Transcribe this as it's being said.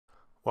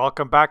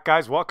Welcome back,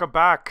 guys. Welcome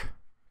back.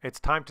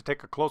 It's time to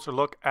take a closer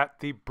look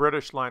at the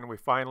British line. We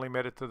finally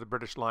made it to the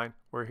British line.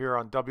 We're here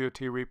on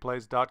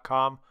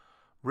WOTreplays.com.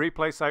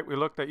 Replay site. We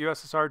looked at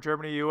USSR,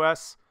 Germany,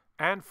 US,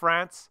 and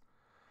France.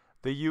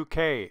 The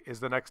UK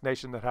is the next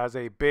nation that has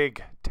a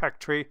big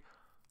tech tree.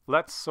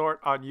 Let's sort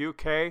on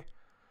UK.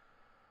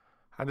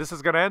 And this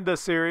is going to end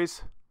this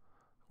series.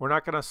 We're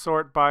not going to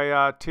sort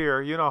by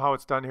tier. You know how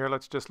it's done here.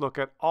 Let's just look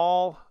at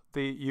all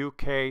the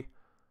UK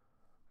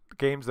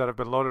games that have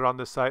been loaded on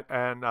this site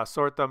and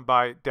sort them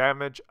by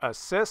damage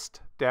assist,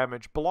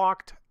 damage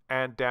blocked,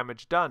 and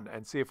damage done,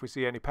 and see if we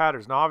see any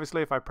patterns. Now,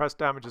 obviously, if I press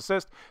damage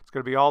assist, it's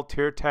going to be all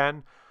tier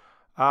 10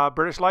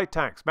 British light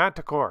tanks.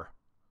 Manticore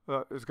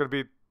is going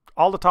to be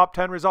all the top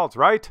 10 results,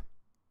 right?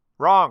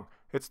 Wrong.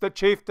 It's the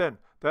Chieftain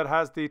that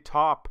has the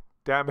top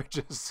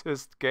damage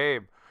assist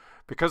game.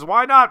 Because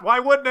why not? Why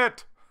wouldn't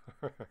it?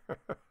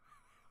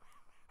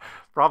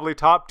 Probably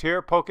top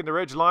tier, poking the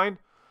ridge line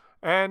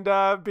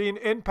and being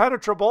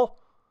impenetrable.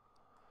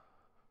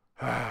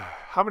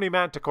 How many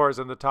Manticores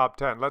in the top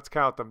 10? Let's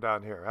count them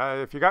down here.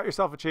 If you got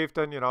yourself a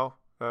Chieftain, you know,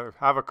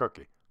 have a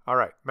cookie. All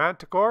right,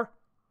 Manticore,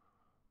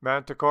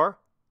 Manticore,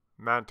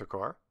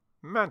 Manticore,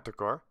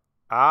 Manticore.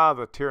 Ah,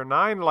 the tier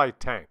 9 light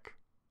tank.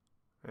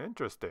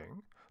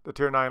 Interesting. The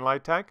tier 9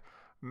 light tank,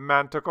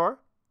 Manticore,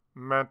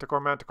 Manticore,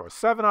 Manticore.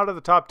 7 out of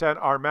the top 10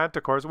 are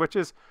Manticores, which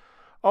is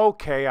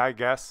okay, I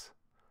guess.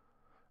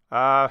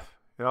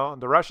 You know,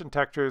 the Russian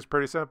tech tree is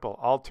pretty simple.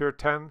 All tier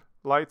 10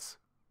 lights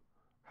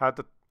had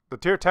the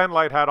tier 10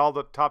 light had all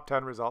the top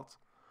 10 results.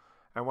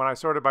 And when I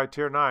sorted by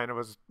tier 9, it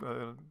was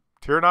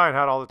tier 9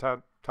 had all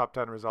the top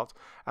 10 results.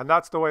 And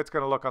that's the way it's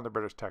going to look on the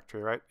British tech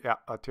tree, right? Yeah,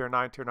 tier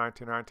 9, tier 9,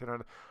 tier 9, tier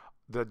 9.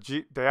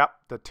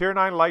 The tier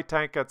 9 light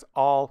tank gets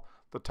all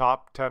the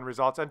top 10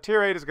 results. And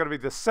tier 8 is going to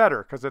be the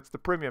setter because it's the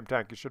premium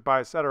tank. You should buy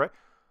a setter, right?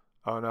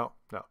 Oh, no,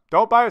 no.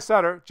 Don't buy a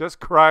setter.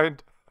 Just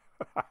grind.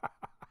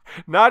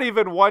 Not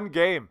even one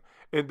game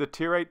in the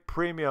tier 8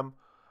 premium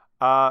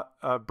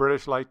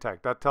British light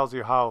tank. That tells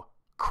you how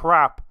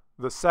crap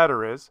the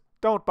setter is.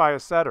 Don't buy a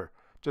setter.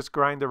 Just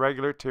grind the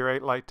regular tier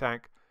 8 light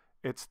tank.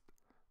 It's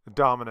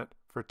dominant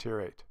for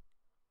tier 8.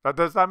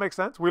 Does that make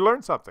sense? We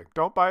learned something.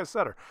 Don't buy a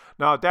setter.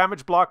 Now,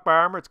 damage blocked by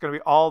armor, it's going to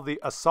be all the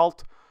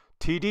assault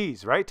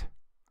TDs, right?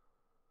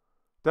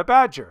 The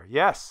Badger,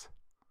 yes,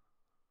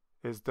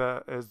 is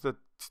the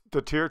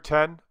tier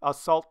 10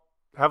 assault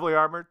heavily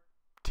armored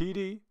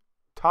TD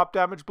top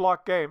damage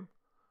block game.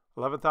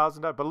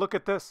 11,000. But look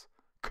at this.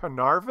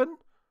 Carnarvon,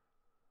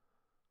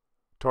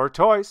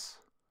 Tortoise,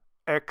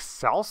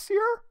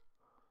 Excelsior?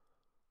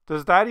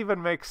 Does that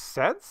even make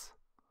sense?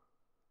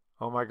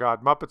 Oh my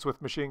God. Muppets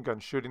with machine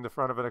guns shooting the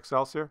front of an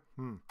Excelsior.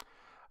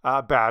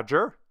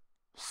 Badger,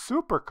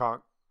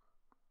 Superconk,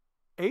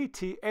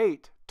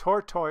 AT8,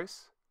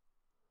 Tortoise,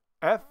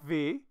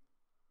 FV,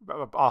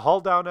 a hull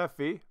down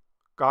FV,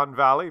 Gone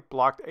Valley,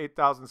 blocked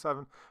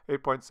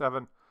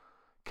 8.7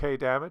 K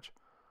damage.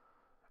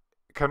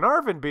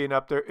 Carnarvon being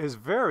up there is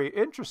very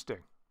interesting.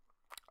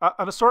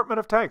 An assortment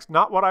of tanks,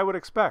 not what I would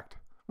expect,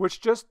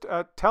 which just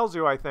tells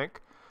you, I think,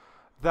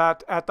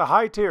 that at the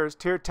high tiers,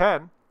 tier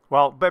 10,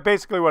 well,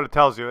 basically what it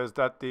tells you is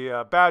that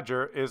the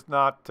Badger is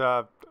not,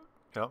 you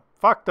know,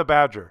 fuck the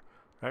Badger.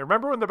 Right?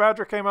 Remember when the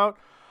Badger came out?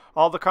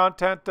 All the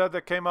content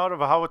that came out of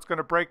how it's going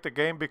to break the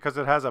game because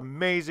it has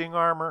amazing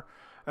armor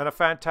and a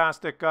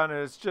fantastic gun,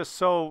 and it's just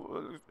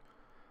so,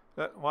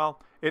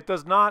 well, it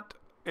does not.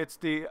 It's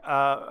the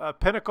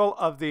pinnacle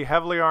of the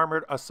heavily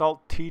armored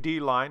assault TD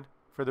line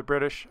for the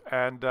British.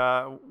 And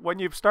when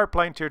you start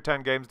playing tier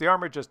 10 games, the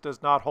armor just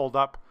does not hold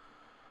up.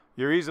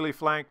 You're easily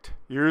flanked.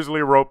 You're easily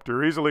roped.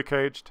 You're easily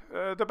caged.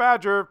 The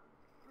Badger,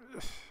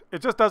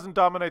 it just doesn't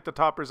dominate the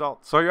top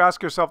results. So you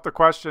ask yourself the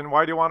question,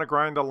 why do you want to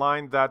grind a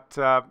line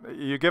that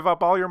you give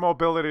up all your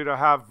mobility to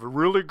have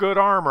really good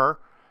armor,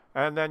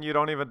 and then you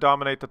don't even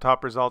dominate the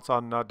top results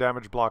on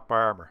damage blocked by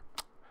armor?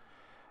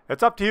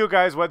 It's up to you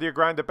guys whether you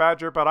grind the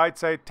Badger, but I'd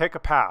say take a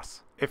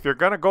pass. If you're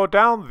going to go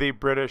down the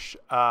British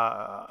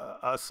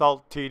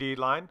assault TD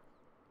line,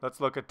 let's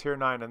look at tier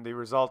 9, and the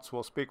results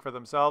will speak for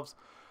themselves.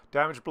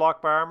 Damage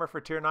blocked by armor for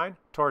tier 9,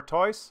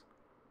 Tortoise.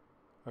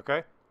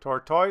 Okay,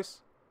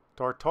 Tortoise,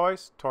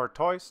 Tortoise,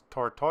 Tortoise,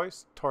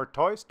 Tortoise,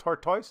 Tortoise,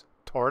 Tortoise,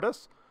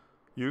 Tortoise.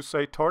 You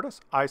say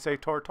Tortoise, I say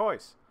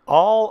Tortoise.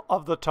 All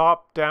of the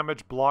top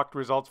damage blocked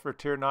results for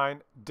tier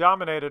 9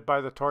 dominated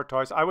by the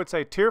Tortoise. I would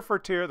say tier for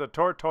tier, the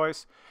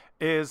Tortoise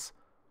is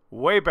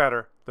way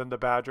better than the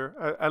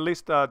Badger, at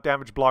least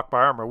damage blocked by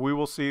armor. We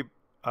will see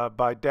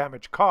by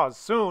damage caused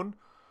soon.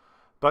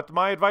 But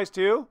my advice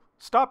to you,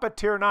 stop at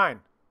tier 9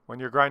 when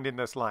you're grinding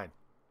this line.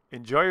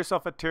 Enjoy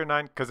yourself at tier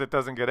 9 because it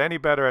doesn't get any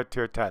better at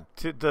tier 10.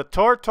 The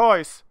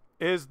Tortoise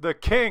is the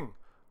king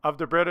of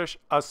the British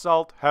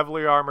assault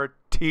heavily armored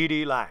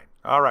TD line.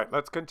 All right,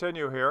 let's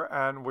continue here,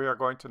 and we are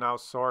going to now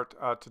sort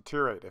to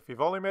tier 8. If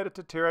you've only made it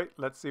to tier 8,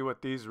 let's see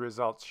what these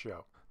results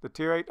show. The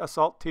tier 8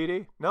 assault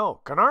TD? No,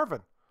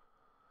 Carnarvon.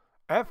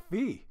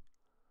 FV.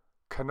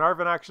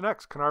 Carnarvon Action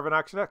X, Carnarvon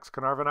Action X,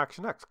 Carnarvon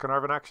Action X,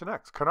 Carnarvon Action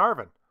X,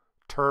 Carnarvon.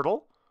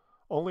 Turtle.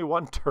 Only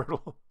one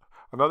turtle.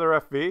 Another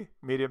FV,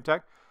 medium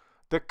tank.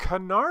 The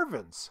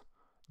Carnarvons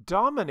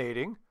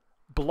dominating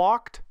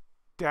blocked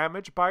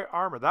damage by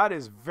armor. That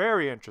is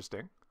very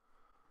interesting.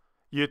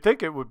 You'd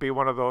think it would be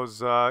one of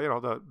those, you know,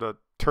 the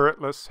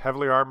turretless,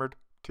 heavily armored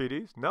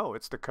TDs. No,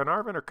 it's the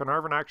Carnarvon or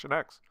Carnarvon Action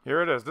X.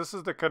 Here it is. This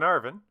is the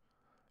Carnarvon,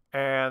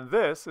 and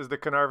this is the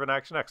Carnarvon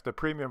Action X, the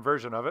premium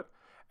version of it.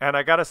 And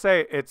I gotta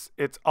say, it's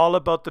all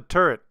about the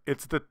turret.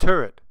 It's the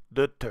turret.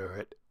 The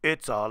turret.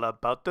 It's all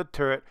about the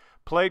turret.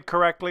 Played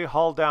correctly,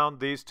 hull down,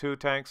 these two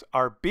tanks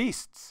are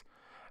beasts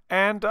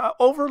and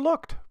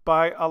overlooked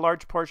by a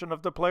large portion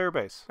of the player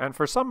base. And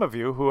for some of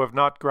you who have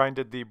not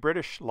grinded the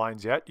British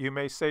lines yet, you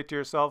may say to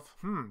yourself,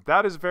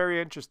 that is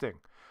very interesting.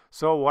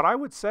 So what I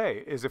would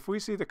say is if we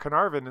see the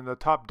Carnarvon in the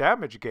top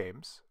damage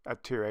games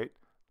at tier 8,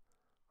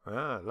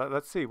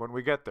 let's see when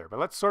we get there. But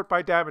let's sort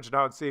by damage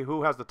now and see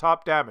who has the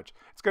top damage.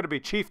 It's going to be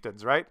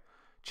Chieftains, right?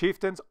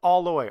 Chieftains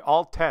all the way,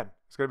 all 10.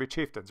 It's going to be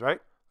Chieftains, right?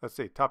 Let's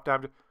see, top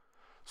damage.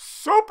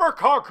 Super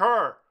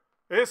Conqueror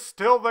is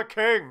still the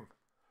king.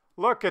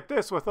 Look at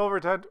this with over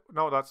 10.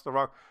 No, that's the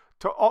wrong.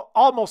 To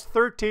almost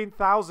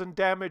 13,000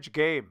 damage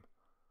game.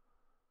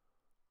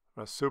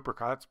 A Super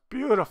Conqueror. That's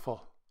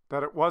beautiful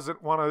that it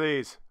wasn't one of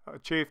these. A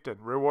Chieftain,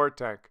 reward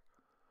tank.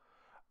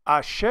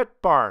 A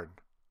Shit Barn.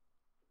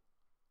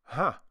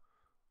 Huh.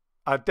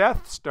 A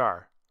Death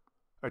Star.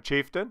 A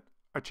Chieftain,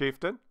 a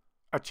Chieftain,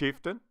 a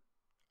Chieftain,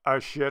 a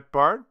Shit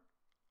Barn,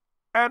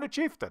 and a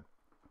Chieftain.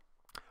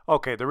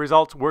 Okay, the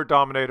results were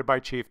dominated by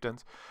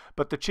Chieftains,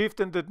 but the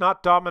Chieftain did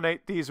not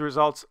dominate these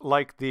results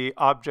like the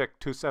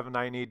Object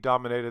 279E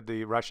dominated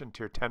the Russian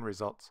Tier 10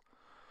 results.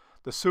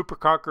 The Super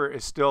Conqueror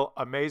is still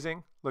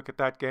amazing. Look at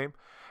that game.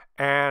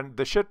 And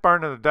the Shit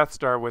Barn and the Death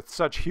Star with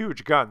such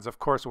huge guns, of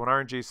course, when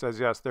RNG says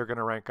yes, they're going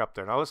to rank up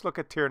there. Now let's look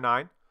at Tier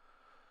 9.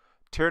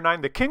 Tier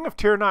 9, the king of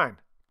Tier 9,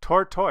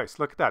 Tortoise.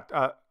 Look at that.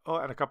 Oh,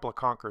 and a couple of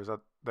Conquerors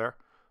up there.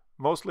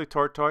 Mostly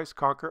Tortoise,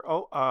 Conqueror.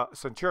 Oh,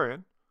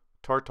 Centurion.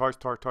 Tortoise,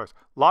 Tortoise.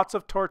 Lots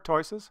of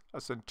Tortoises. A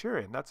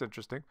Centurion. That's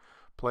interesting.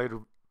 Played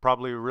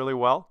probably really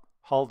well.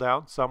 Hull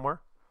down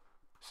somewhere.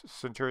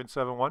 Centurion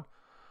 7-1.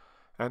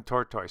 And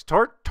Tortoise.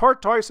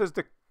 Tortoise is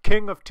the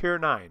king of Tier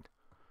 9.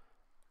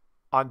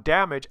 On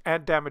damage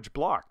and damage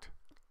blocked.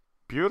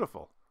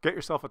 Beautiful. Get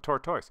yourself a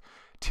Tortoise.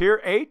 Tier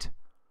 8.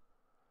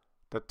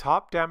 The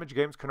top damage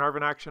games,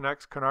 Carnarvon Action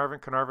X,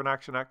 Carnarvon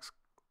Action X,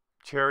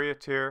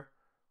 Charioteer,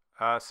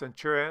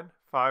 Centurion,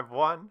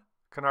 5-1,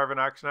 Carnarvon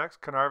Action X,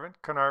 Carnarvons!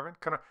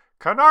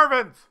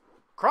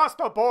 Cross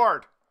the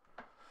board!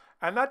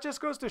 And that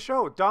just goes to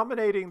show,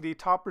 dominating the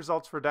top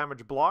results for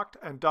damage blocked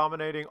and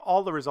dominating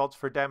all the results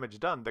for damage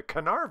done. The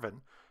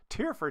Carnarvon,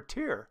 tier for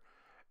tier,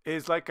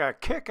 is like a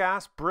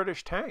kick-ass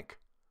British tank.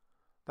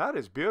 That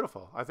is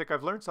beautiful. I think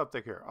I've learned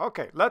something here.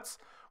 Okay,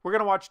 we're going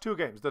to watch two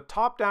games. The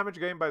top damage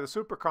game by the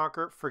Super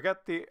Conqueror,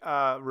 forget the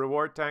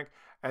reward tank,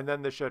 and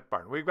then the Shit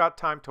Barn. We've got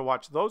time to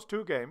watch those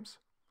two games.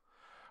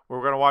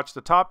 We're going to watch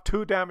the top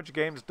two damage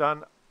games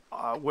done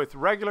with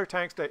regular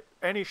tanks that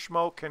any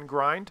schmo can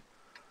grind.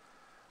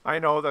 I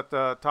know that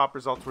the top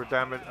results were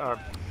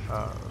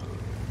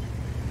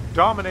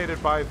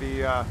dominated by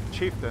the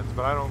Chieftains,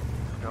 but I don't,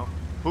 you know,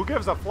 who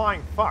gives a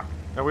flying fuck?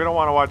 And we don't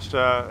want to watch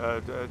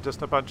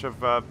just a bunch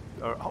of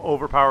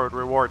overpowered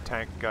reward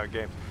tank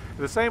games.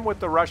 The same with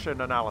the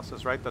Russian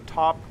analysis, right? The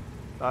top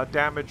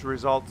damage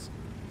results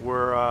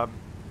were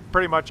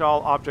pretty much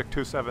all Object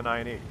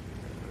 279E.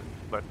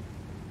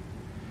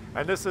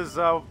 And this is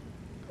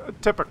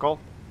typical.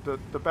 The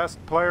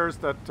best players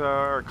that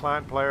are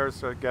clan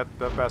players get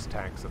the best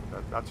tanks, and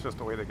that's just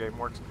the way the game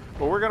works.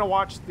 But we're going to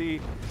watch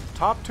the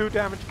top two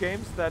damage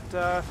games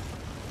that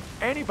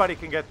anybody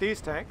can get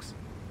these tanks.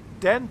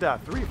 Denda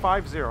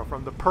 350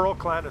 from the Pearl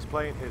clan is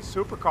playing his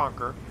Super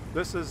Conqueror.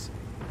 This is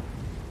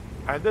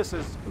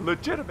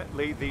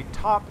legitimately the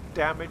top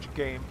damage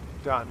game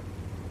done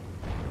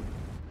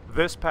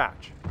this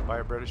patch by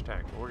a British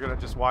tank. We're going to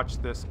just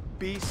watch this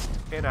beast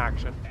in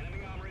action.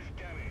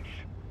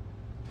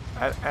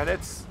 And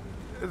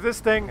this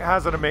thing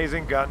has an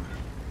amazing gun.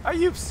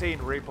 You've seen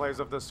replays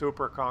of the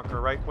Super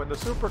Conqueror, right? When the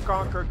Super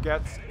Conqueror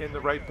gets in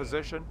the right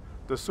position,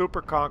 the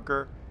Super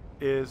Conqueror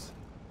is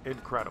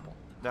incredible.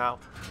 Now,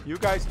 you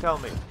guys tell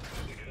me,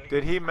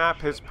 did he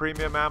map his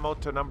premium ammo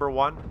to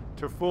 #1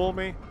 to fool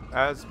me,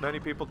 as many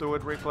people do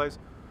in replays?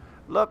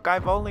 Look,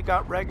 I've only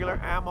got regular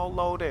ammo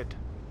loaded.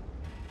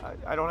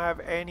 I don't have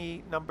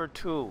any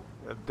 #2.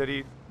 Did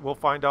he? We'll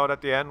find out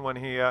at the end when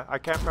he. I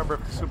can't remember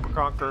if the Super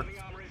Conqueror,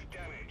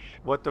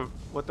 what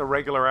the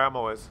regular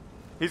ammo is.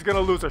 He's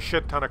gonna lose a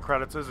shit ton of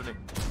credits, isn't he?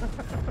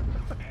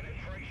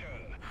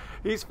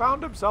 He's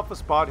found himself a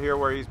spot here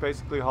where he's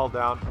basically hull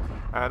down,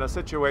 and a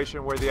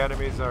situation where the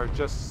enemies are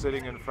just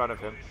sitting in front of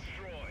him.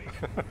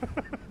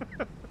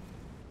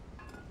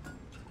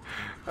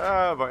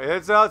 But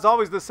it's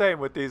always the same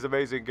with these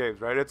amazing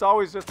games, right? It's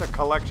always just a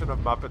collection of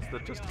Muppets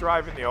that just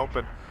drive in the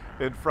open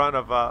in front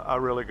of a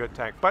really good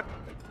tank. But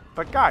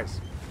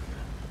guys,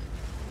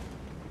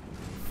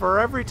 for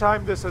every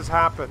time this has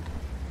happened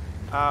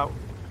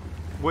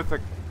with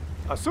a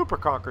Super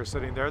Conqueror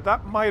sitting there,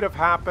 that might have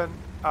happened,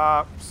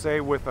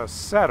 say, with a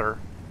setter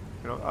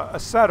You know, a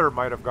setter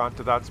might have gone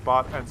to that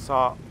spot and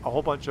saw a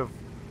whole bunch of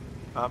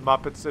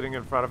Muppets sitting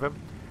in front of him,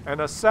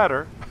 and a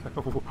setter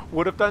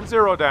would have done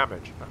 0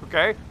 damage.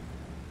 Okay.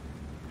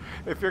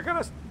 If you're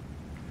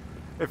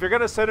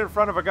gonna sit in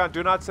front of a gun,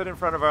 do not sit in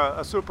front of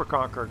a Super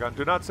Conqueror gun.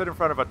 Do not sit in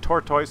front of a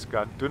Tortoise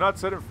gun. Do not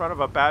sit in front of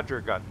a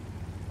Badger gun.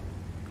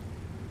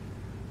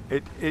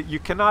 You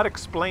cannot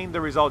explain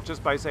the result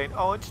just by saying,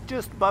 oh, it's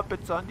just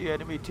Muppets on the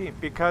enemy team.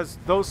 Because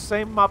those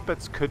same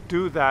Muppets could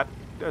do that.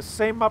 The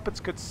same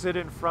Muppets could sit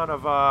in front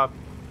of a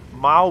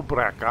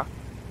Maubreca.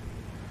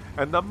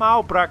 And the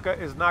Maubreca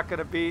is not going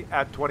to be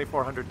at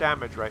 2400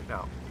 damage right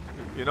now.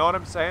 You know what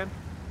I'm saying?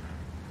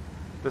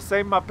 The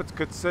same Muppets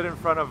could sit in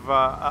front of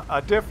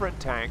a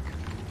different tank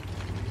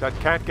that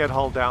can't get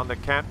hull down,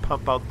 that can't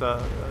pump out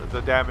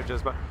the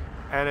damages.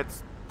 And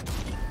it's...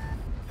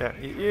 Yeah,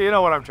 you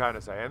know what I'm trying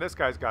to say. And this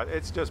guy's got,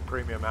 it's just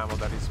premium ammo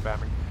that he's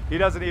spamming. He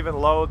doesn't even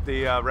load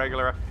the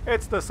regular.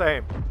 It's the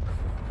same.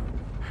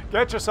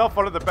 Get yourself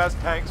one of the best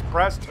tanks,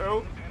 press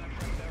 2,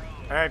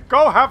 and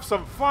go have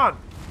some fun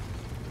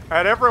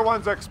at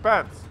everyone's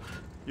expense.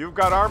 You've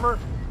got armor?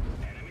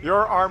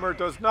 Your armor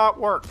does not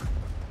work.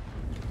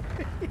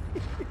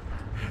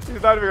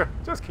 He's not even,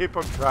 just keep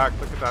him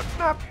tracked. Look at that.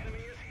 Snap.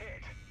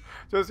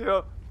 Just, you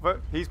know, but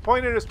he's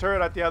pointing his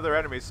turret at the other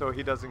enemy so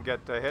he doesn't get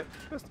hit.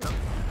 Just, you know.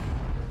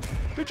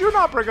 Did you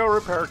not bring a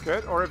repair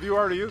kit, or have you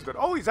already used it?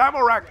 Oh, he's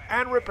ammo racked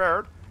and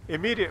repaired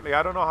immediately.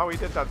 I don't know how he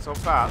did that so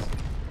fast.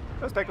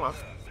 Let's take him out.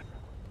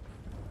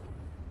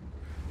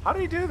 How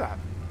did he do that?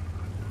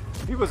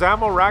 He was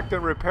ammo racked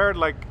and repaired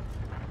like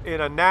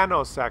in a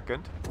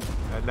nanosecond,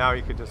 and now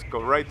he can just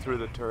go right through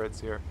the turrets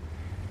here.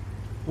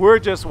 We're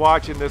just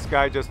watching this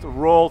guy just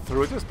roll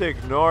through. Just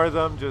ignore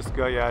them. Just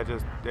go, yeah,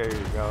 just, there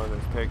you go.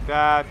 Let's take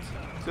that.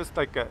 Just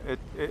like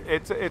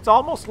it's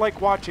almost like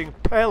watching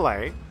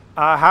Pele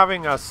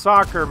having a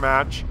soccer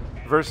match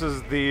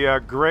versus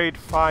the grade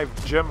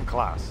 5 gym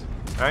class,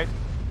 right?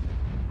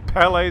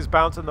 Pele's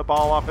bouncing the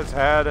ball off his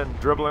head and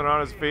dribbling on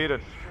his feet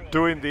and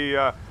doing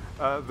the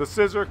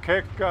scissor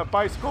kick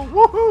bicycle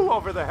woohoo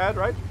over the head,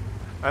 right?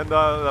 And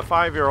the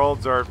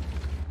 5-year-olds are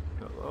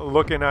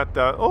looking at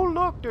the, oh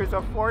look, there's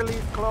a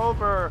 4-leaf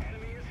clover.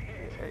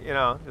 You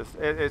know,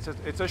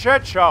 it's a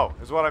shit show,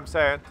 is what I'm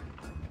saying.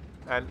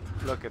 And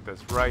look at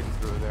this, right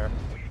through there.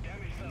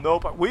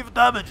 Nope, we've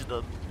damaged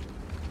them.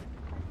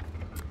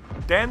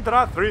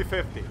 Dendra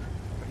 350.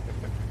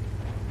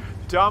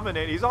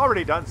 Dominate. He's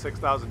already done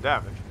 6,000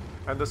 damage,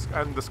 and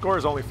the score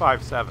is only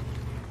 5-7.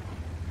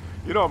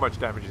 You know how much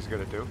damage he's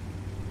gonna do.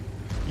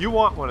 You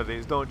want one of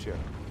these, don't you?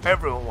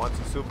 Everyone wants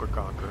a Super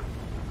Conqueror.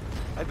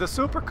 The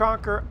Super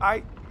Conqueror,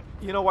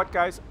 you know what,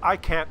 guys? I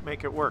can't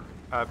make it work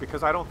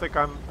because I don't think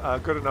I'm a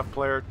good enough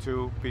player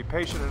to be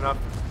patient enough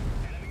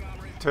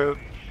to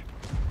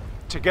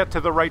get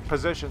to the right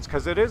positions,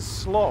 because it is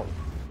slow.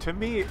 To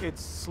me,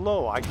 it's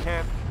slow. I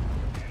can't.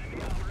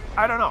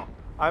 I don't know.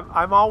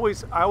 I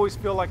always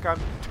feel like I'm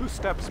 2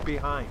 steps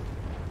behind.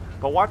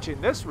 But watching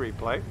this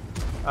replay,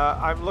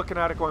 I'm looking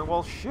at it going,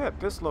 well, shit,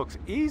 this looks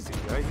easy.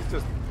 Right?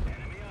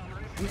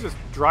 He's just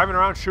driving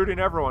around shooting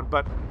everyone.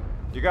 But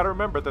you got to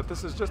remember that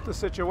this is just a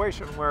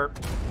situation where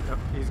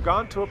he's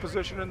gone to a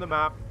position in the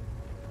map,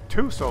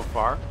 2 so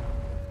far,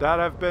 that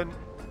have been,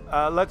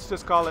 let's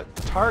just call it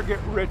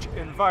target-rich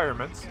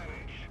environments,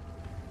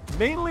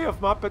 mainly of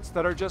Muppets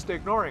that are just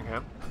ignoring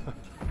him.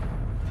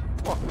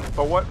 Well,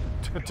 but what,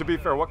 to be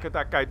fair, what could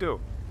that guy do?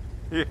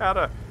 He had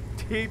a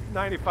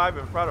T-95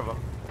 in front of him.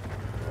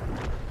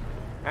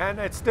 And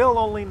it's still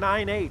only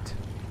 9-8.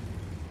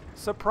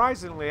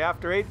 Surprisingly,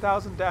 after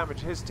 8,000 damage,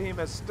 his team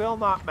has still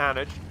not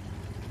managed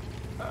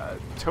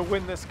to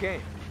win this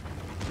game.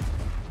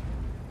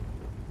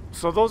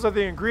 So those are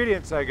the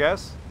ingredients, I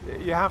guess.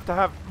 You have to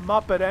have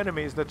Muppet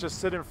enemies that just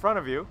sit in front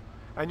of you,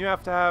 and you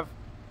have to have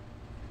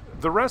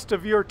the rest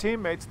of your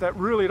teammates that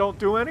really don't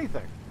do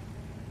anything.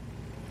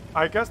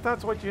 I guess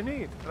that's what you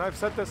need, and I've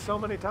said this so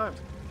many times.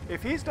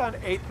 If he's done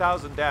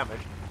 8,000 damage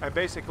and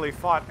basically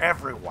fought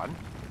everyone,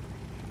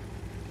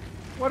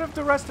 what have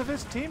the rest of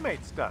his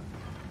teammates done?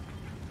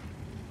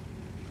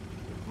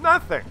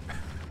 Nothing.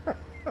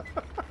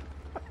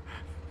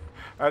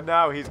 And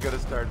now he's going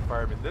to start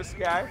farming this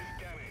guy.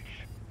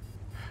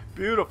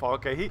 Beautiful.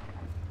 Okay,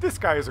 this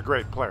guy is a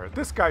great player.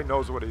 This guy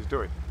knows what he's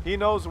doing. He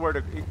knows where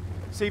to...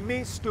 see,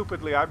 me,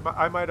 stupidly,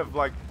 I might have,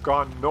 like,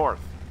 gone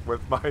north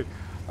with my...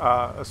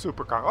 a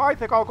Super Conqueror. Oh, I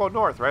think I'll go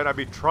north, right? I'd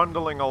be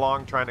trundling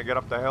along trying to get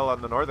up the hill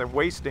on the north and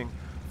wasting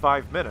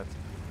 5 minutes.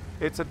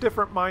 It's a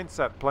different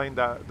mindset playing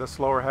the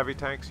slower heavy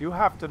tanks. You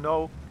have to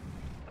know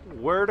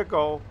where to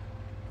go,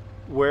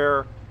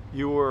 where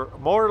you are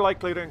more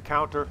likely to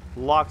encounter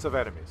lots of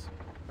enemies.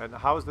 And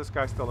how is this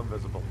guy still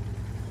invisible?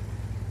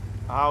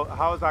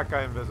 How is that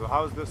guy invisible?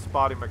 How does this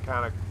spotting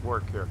mechanic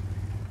work here?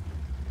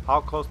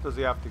 How close does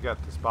he have to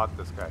get to spot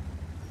this guy?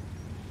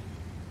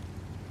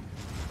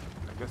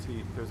 I guess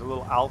there's a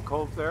little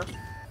alcove there.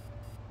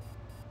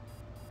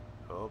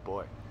 Oh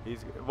boy.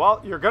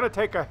 Well, you're going to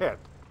take a hit.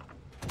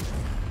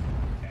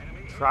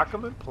 Track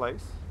him in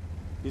place.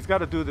 He's got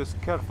to do this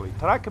carefully.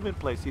 Track him in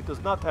place. He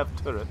does not have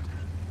turret.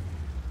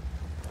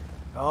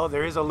 Oh,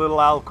 there is a little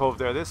alcove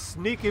there. This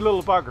sneaky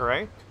little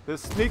bugger, eh?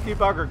 This sneaky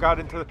bugger got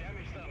into the...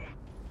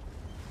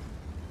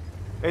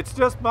 It's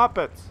just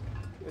Muppets.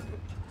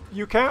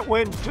 You can't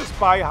win just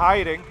by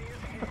hiding.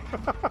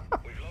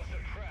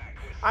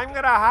 I'm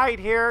gonna hide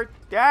here,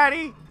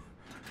 Daddy.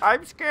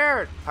 I'm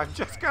scared. I'm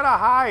just gonna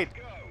hide.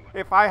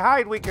 If I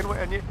hide, we can win.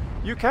 And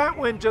you can't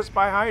win just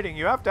by hiding.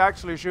 You have to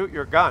actually shoot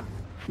your gun.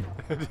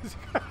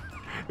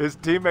 His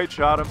teammate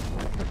shot him.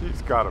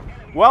 He's got him.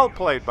 Well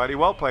played, buddy.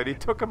 Well played. He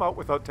took him out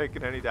without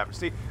taking any damage.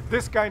 See,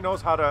 this guy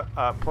knows how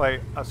to play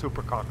a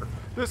Super Conquer.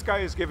 This guy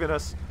is giving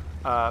us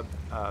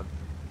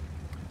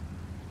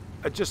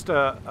just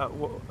a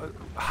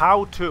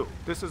how-to.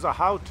 This is a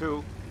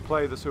how-to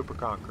play the Super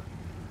Conquer.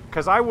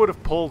 Because I would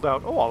have pulled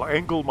out, oh, I'll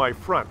angle my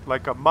front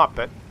like a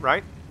Muppet,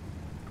 right?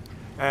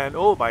 And,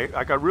 oh,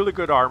 I got really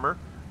good armor.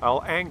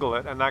 I'll angle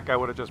it, and that guy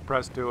would have just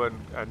pressed 2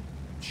 and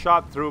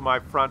shot through my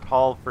front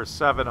hull for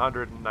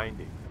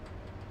 790.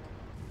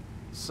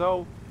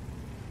 So,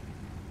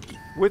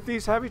 with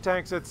these heavy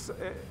tanks, it's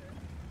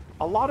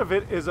a lot of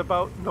it is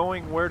about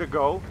knowing where to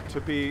go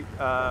to be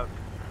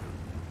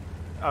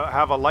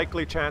have a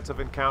likely chance of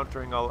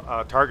encountering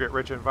a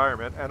target-rich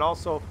environment, and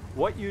also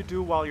what you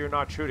do while you're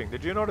not shooting.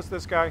 Did you notice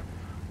this guy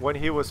when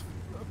he was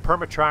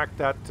perma-tracked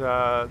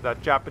that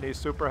Japanese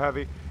super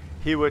heavy?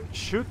 He would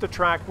shoot the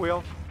track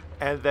wheel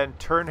and then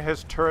turn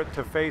his turret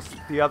to face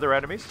the other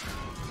enemies.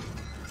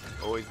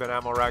 Oh, he's been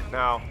ammo racked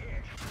now.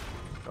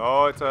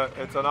 Oh, it's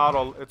an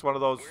auto. It's one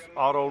of those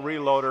auto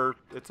reloader.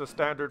 It's a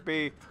standard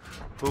B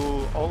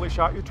who only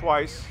shot you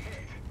twice.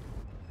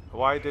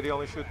 Why did he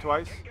only shoot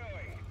twice?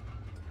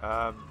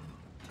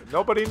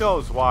 Nobody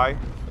knows why.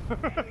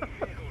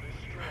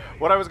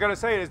 What I was going to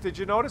say is, did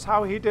you notice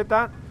how he did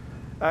that?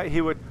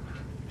 He would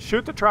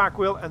shoot the track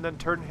wheel and then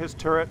turn his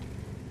turret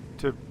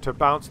to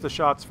bounce the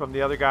shots from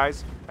the other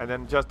guys, and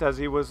then just as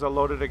he was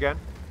loaded again,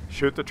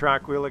 shoot the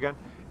track wheel again.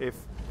 If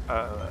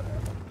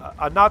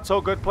a not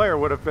so good player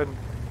would have been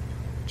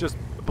just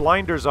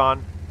blinders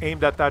on,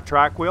 aimed at that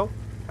track wheel,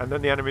 and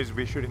then the enemies would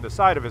be shooting the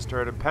side of his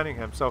turret and penning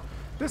him. So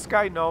this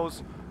guy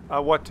knows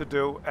what to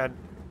do, and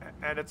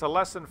it's a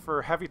lesson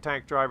for heavy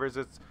tank drivers.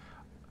 It's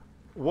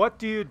what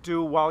do you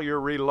do while you're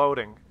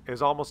reloading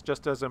is almost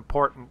just as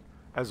important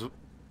as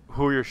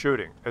who you're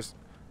shooting,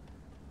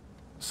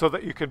 so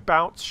that you can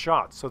bounce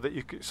shots, so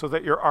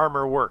that your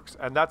armor works.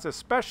 And that's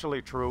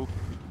especially true,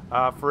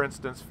 for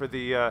instance, for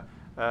the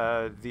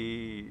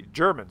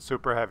German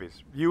super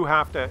heavies. You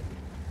have to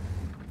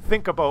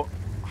think about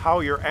how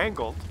you're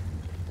angled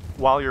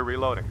while you're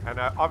reloading. And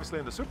obviously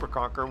in the Super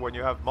Conquer, when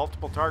you have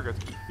multiple targets,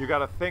 you got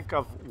to think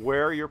of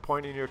where you're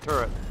pointing your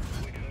turret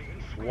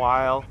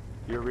while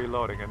you're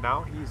reloading. And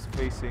now he's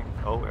facing,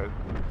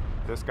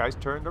 this guy's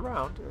turned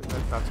around.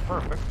 That's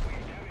perfect.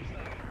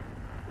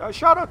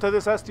 Shout out to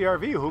this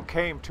STRV who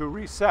came to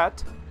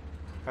reset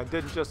and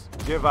didn't just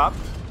give up.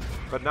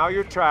 But now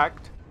you're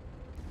tracked.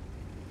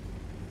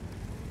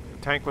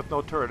 A tank with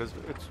no turret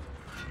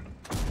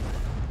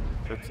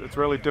it's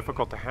really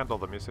difficult to handle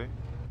them, you see.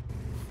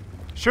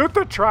 Shoot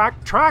the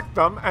track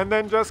them, and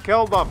then just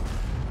kill them.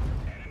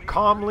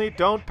 Calmly,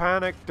 don't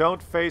panic,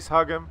 don't face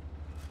hug him.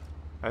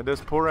 And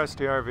this poor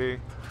STRV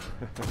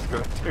is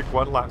going to take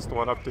one last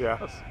one up the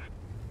ass.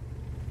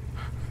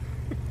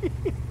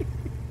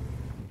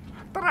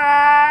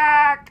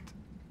 Tracked!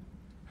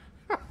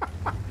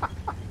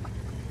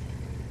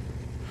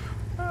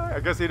 I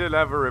guess he didn't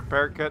have a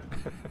repair kit.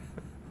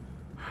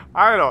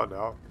 I don't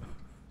know.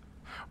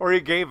 Or he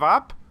gave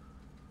up?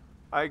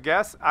 I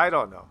guess. I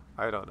don't know.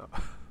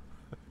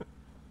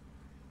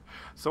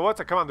 So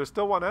what's it? Come on, there's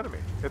still one enemy.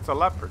 It's a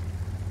leopard.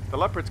 The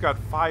leopard's got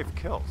 5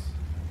 kills.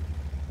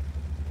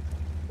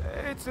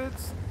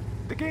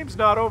 The game's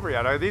not over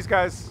yet. These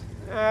guys,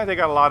 they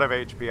got a lot of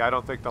HP. I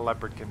don't think the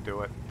leopard can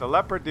do it.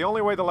 The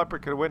only way the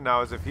leopard can win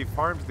now is if he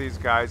farms these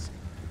guys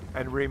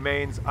and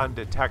remains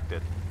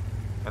undetected.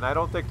 And I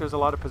don't think there's a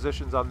lot of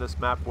positions on this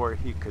map where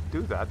he could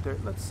do that.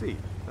 Let's see.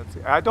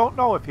 I don't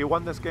know if he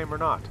won this game or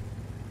not.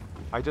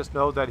 I just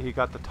know that he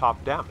got the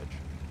top damage.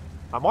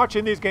 I'm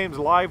watching these games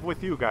live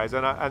with you guys,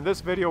 and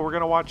this video we're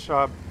going to watch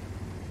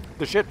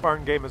the shit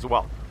barn game as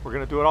well. We're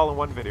going to do it all in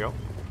one video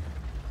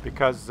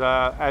because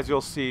as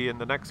you'll see in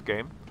the next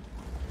game,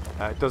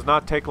 it does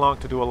not take long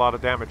to do a lot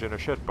of damage in a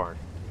shit barn.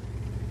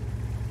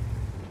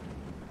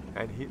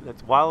 And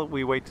while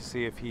we wait to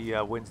see if he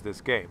wins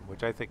this game,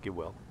 which I think he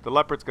will. The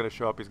leopard's going to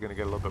show up. He's going to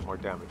get a little bit more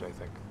damage, I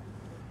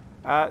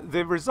think.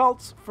 The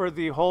results for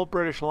the whole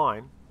British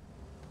line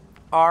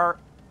are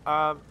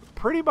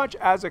pretty much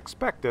as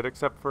expected,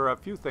 except for a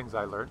few things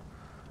I learned.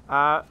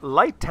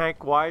 Light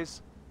tank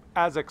wise,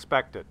 as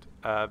expected.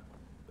 I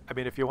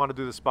mean, if you want to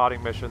do the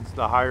spotting missions,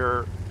 the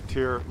higher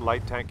tier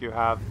light tank you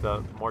have,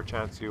 the more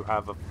chance you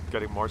have of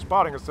getting more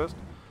spotting assist.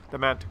 The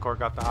Manticore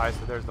got the highest,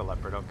 so there's the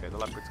leopard. Okay, the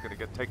leopard's going to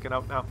get taken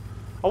out now.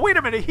 Oh, wait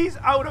a minute, he's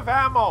out of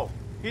ammo.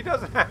 He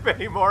doesn't have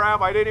any more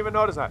ammo. I didn't even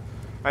notice that.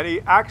 And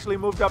he actually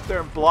moved up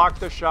there and blocked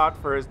the shot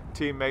for his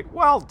teammate.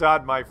 Well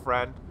done, my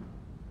friend.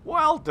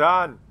 Well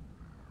done.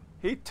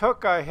 He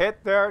took a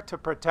hit there to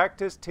protect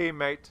his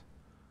teammate.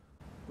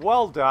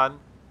 Well done.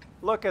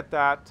 Look at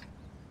that.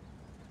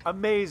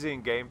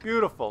 Amazing game.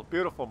 Beautiful.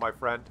 Beautiful, my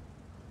friend.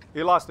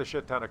 You lost a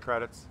shit ton of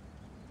credits.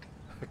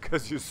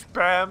 Because you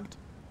spammed.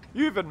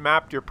 You even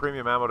mapped your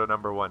premium ammo to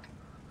 #1.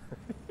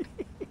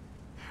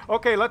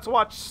 Okay, let's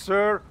watch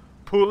Sir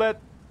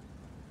Pulenciu.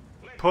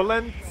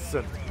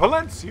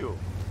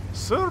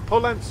 Sir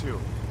Pulenciu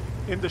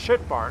in the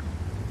shit barn.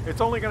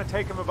 It's only going to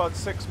take him about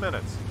 6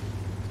 minutes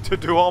to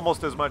do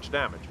almost as much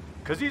damage.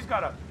 Because he's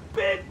got a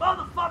big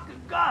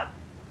motherfucking gun.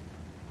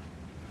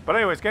 But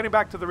anyways, getting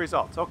back to the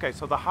results. Okay,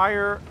 so the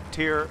higher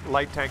tier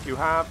light tank you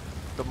have,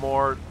 the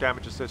more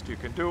damage assist you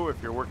can do if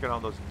you're working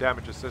on those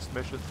damage assist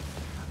missions.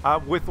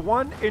 With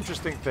one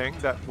interesting thing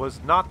that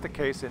was not the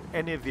case in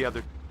any of the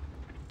other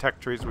tech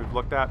trees we've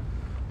looked at,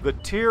 the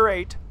tier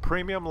 8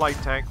 premium light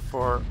tank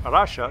for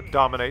Russia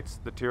dominates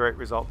the tier 8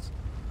 results.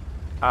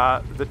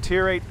 The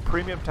tier 8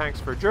 premium tanks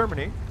for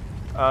Germany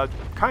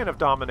kind of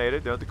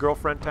dominated. The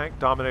girlfriend tank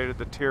dominated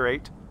the tier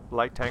 8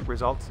 light tank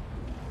results.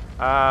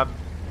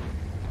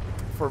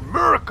 For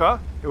America,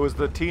 it was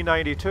the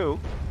T92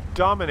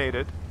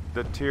 dominated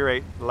the tier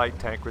 8 light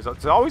tank results.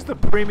 It's always the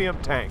premium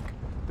tank,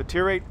 the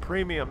tier 8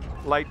 premium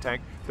light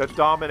tank, that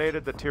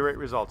dominated the tier 8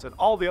 results in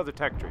all the other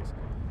tech trees.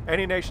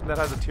 Any nation that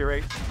has a tier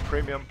 8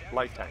 premium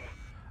light tank.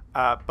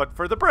 But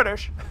for the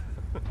British,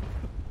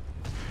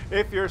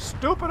 if you're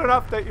stupid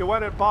enough that you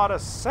went and bought a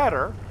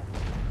setter,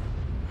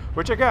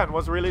 which again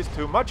was released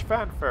to much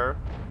fanfare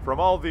from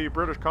all the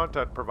British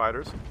content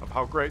providers of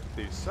how great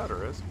the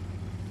setter is,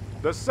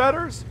 the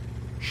setters,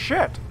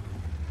 shit,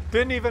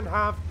 didn't even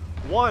have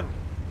one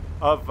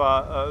of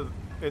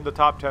in the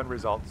top 10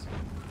 results.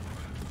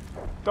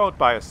 Don't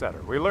buy a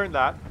setter. We learned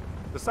that.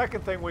 The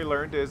second thing we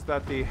learned is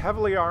that the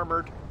heavily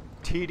armored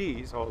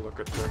TDs, oh look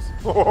at this.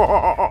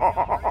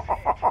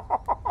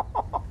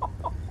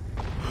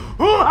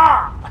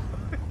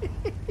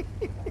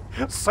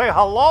 Say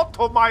hello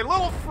to my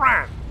little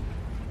friend.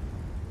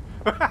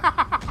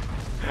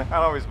 That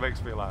always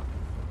makes me laugh.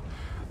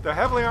 The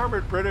heavily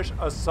armored British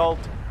assault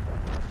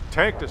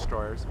tank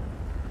destroyers,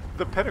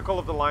 the pinnacle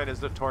of the line is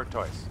the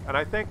Tortoise. And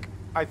I think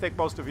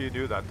most of you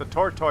knew that. The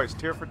Tortoise,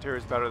 tier for tier,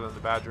 is better than the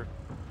Badger.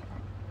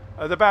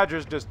 The Badger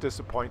is just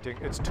disappointing.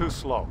 It's too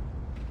slow.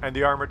 And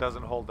the armor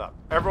doesn't hold up.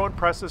 Everyone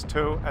presses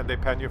 2 and they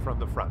pen you from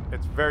the front.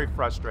 It's very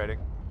frustrating.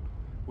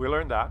 We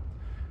learned that.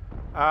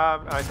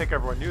 I think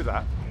everyone knew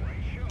that.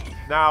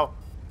 Now,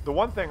 the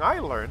one thing I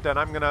learned, and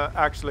I'm going to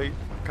actually,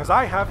 because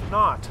I have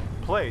not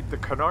played the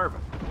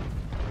Carnarvon,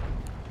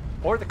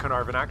 or the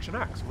Carnarvon Action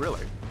X,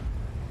 really.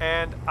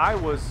 And I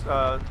was,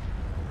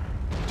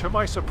 to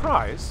my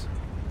surprise,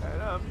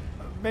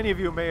 many of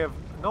you may have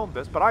known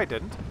this, but I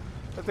didn't,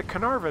 that the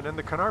Carnarvon and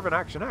the Carnarvon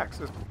Action X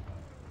has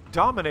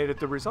dominated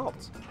the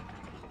results,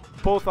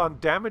 both on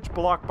damage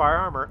blocked by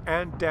armor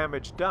and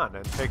damage done.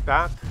 And take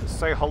that,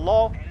 say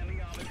hello.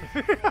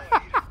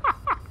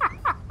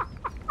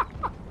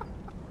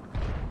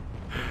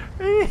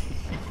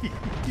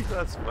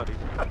 That's funny.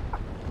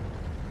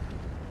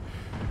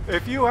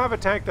 If you have a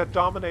tank that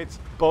dominates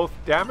both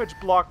damage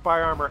blocked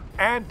by armor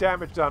and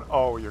damage done,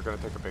 oh, you're going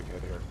to take a big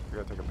hit here.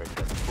 You're going to take a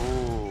big hit.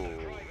 Ooh.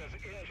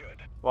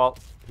 Well,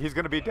 he's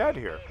going to be dead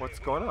here. What's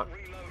going on?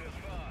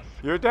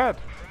 You're dead.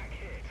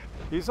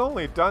 He's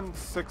only done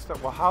 6.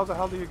 Well, how the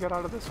hell do you get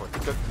out of this one?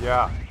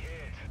 Yeah.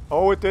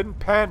 Oh, it didn't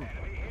pen.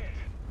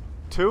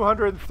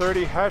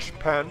 230 Hesh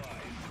pen.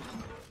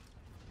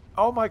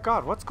 Oh my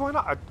god, what's going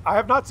on? I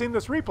have not seen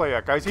this replay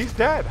yet, guys. He's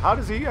dead. How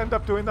does he end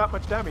up doing that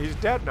much damage? He's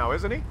dead now,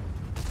 isn't he?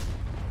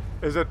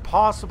 Is it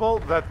possible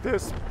that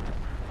this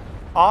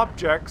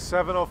object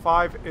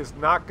 705 is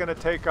not going to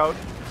take out,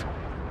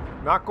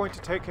 not going to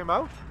take him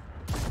out?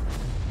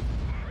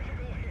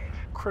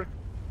 Of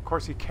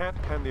course, he can't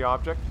pen the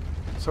object,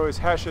 so his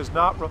Hesh is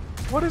not.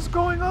 What is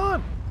going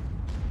on?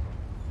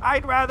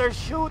 I'd rather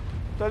shoot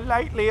the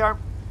lightly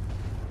armed.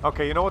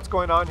 Okay, you know what's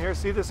going on here?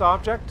 See this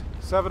object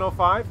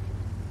 705?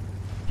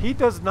 He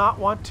does not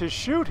want to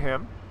shoot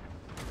him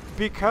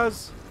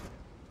because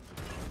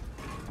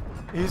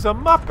he's a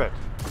Muppet.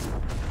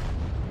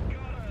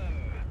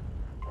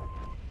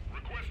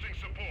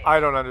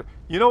 I don't understand.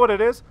 You know what it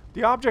is?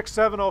 The object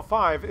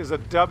 705 is a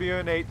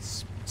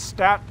WN8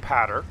 stat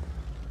pattern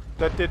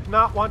that did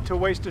not want to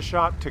waste a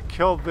shot to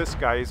kill this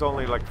guy. He's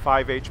only like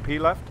 5 HP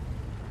left.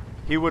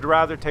 He would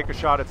rather take a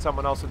shot at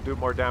someone else and do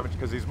more damage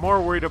because he's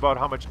more worried about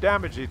how much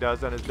damage he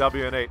does than his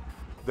WN8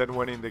 than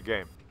winning the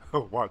game.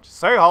 Watch.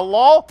 Say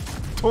hello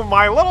to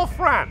my little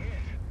friend.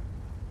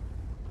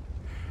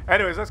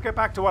 Anyways, let's get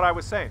back to what I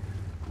was saying.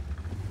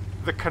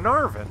 The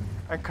Carnarvon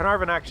and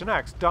Carnarvon Action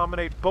X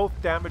dominate both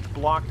damage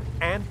blocked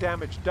and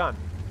damage done.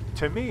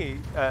 To me,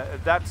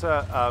 that's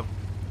a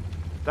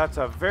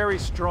very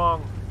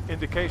strong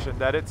indication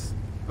that it's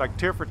like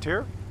tier for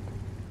tier.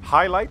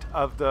 Highlight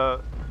of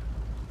the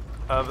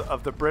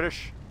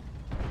British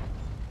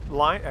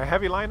line, a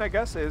heavy line, I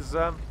guess, is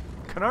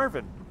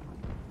Carnarvon.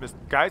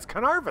 Guys,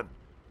 Carnarvon.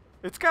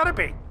 It's gotta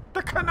be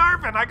the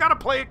Carnarvon. I gotta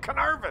play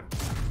Carnarvon.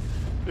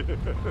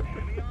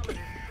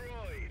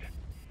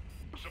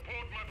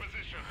 Support my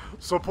position.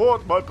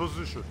 Support my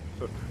position.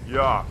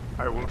 Yeah,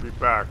 I will be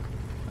back.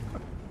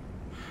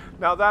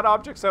 Now that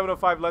Object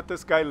 705 let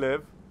this guy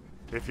live.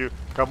 If you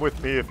come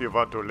with me if you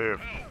want to live.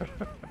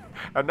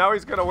 And now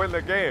he's gonna win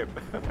the game.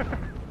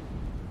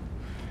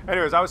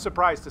 Anyways, I was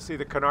surprised to see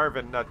the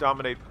Carnarvon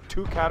dominate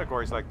 2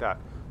 categories like that.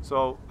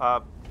 So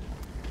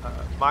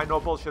my no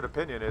bullshit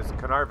opinion is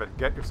Carnarvon,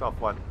 get yourself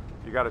one.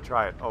 You got to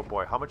try it. Oh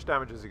boy, how much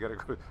damage is he gonna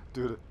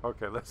do?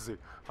 Okay, let's see.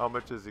 How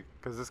much is he?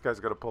 Because this guy's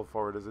gonna pull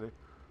forward, isn't he?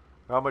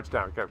 How much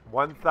damage? Okay,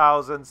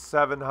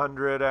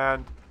 1,700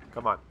 and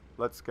come on,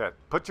 let's get.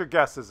 Put your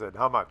guesses in.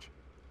 How much?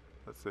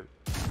 Let's see.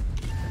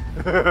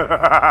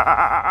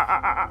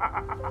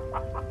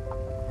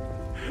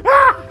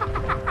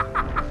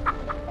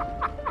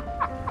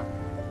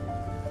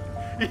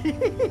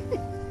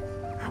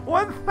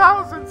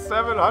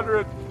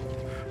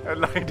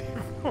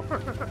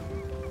 1,794.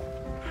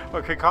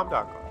 Okay, calm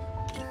down,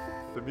 Claus.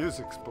 The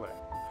music's playing.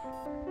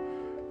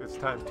 It's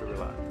time to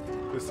relax.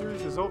 The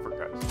series is over,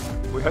 guys.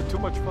 We had too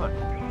much fun.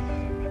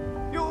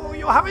 You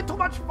having too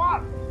much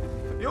fun.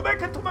 You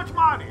making too much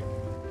money.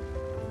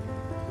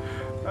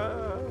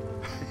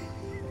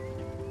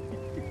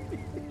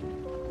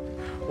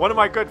 One of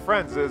my good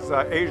friends is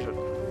Asian.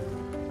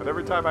 And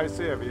every time I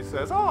see him, he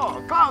says,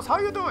 "Oh, Claus, how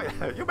you doing?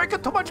 You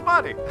making too much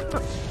money."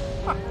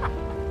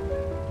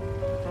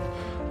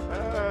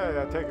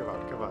 Yeah, take him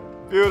out. Come on.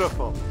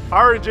 Beautiful.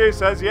 RNG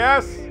says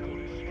yes.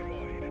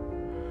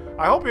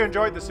 I hope you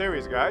enjoyed the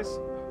series, guys.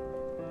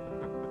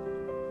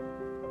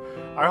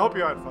 I hope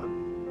you had fun.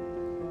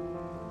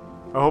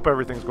 I hope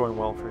everything's going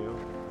well for you.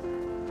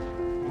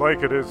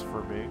 Like it is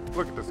for me.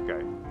 Look at this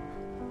guy.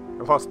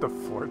 I lost a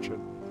fortune.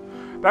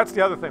 That's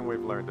the other thing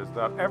we've learned, is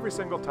that every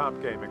single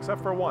top game,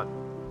 except for one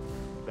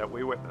that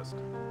we witnessed,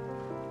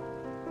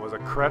 was a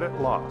credit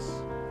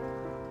loss.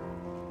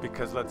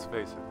 Because let's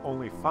face it,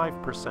 only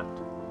 5%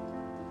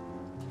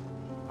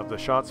 of the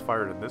shots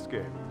fired in this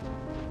game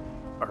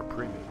are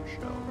premium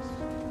shells.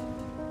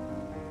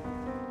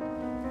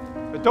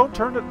 But don't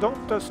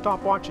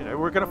stop watching it.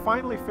 We're gonna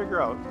finally figure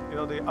out, you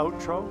know, the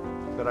outro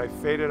that I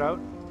faded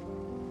out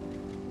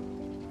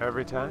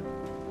every time.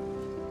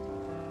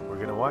 We're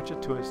gonna watch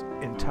it to its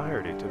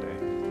entirety today.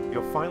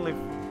 You'll finally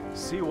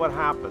see what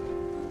happened.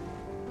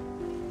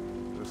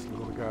 This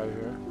little guy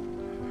here.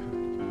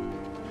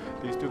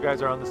 These two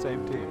guys are on the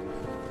same team.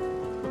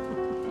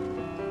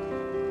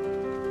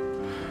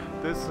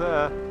 This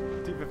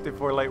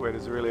T-54 lightweight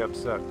is really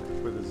upset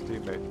with his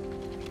teammate.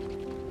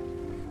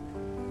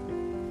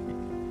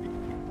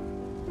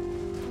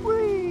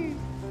 Whee!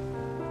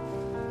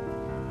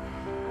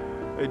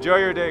 Enjoy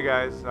your day,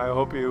 guys. I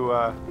hope you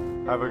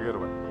have a good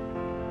one.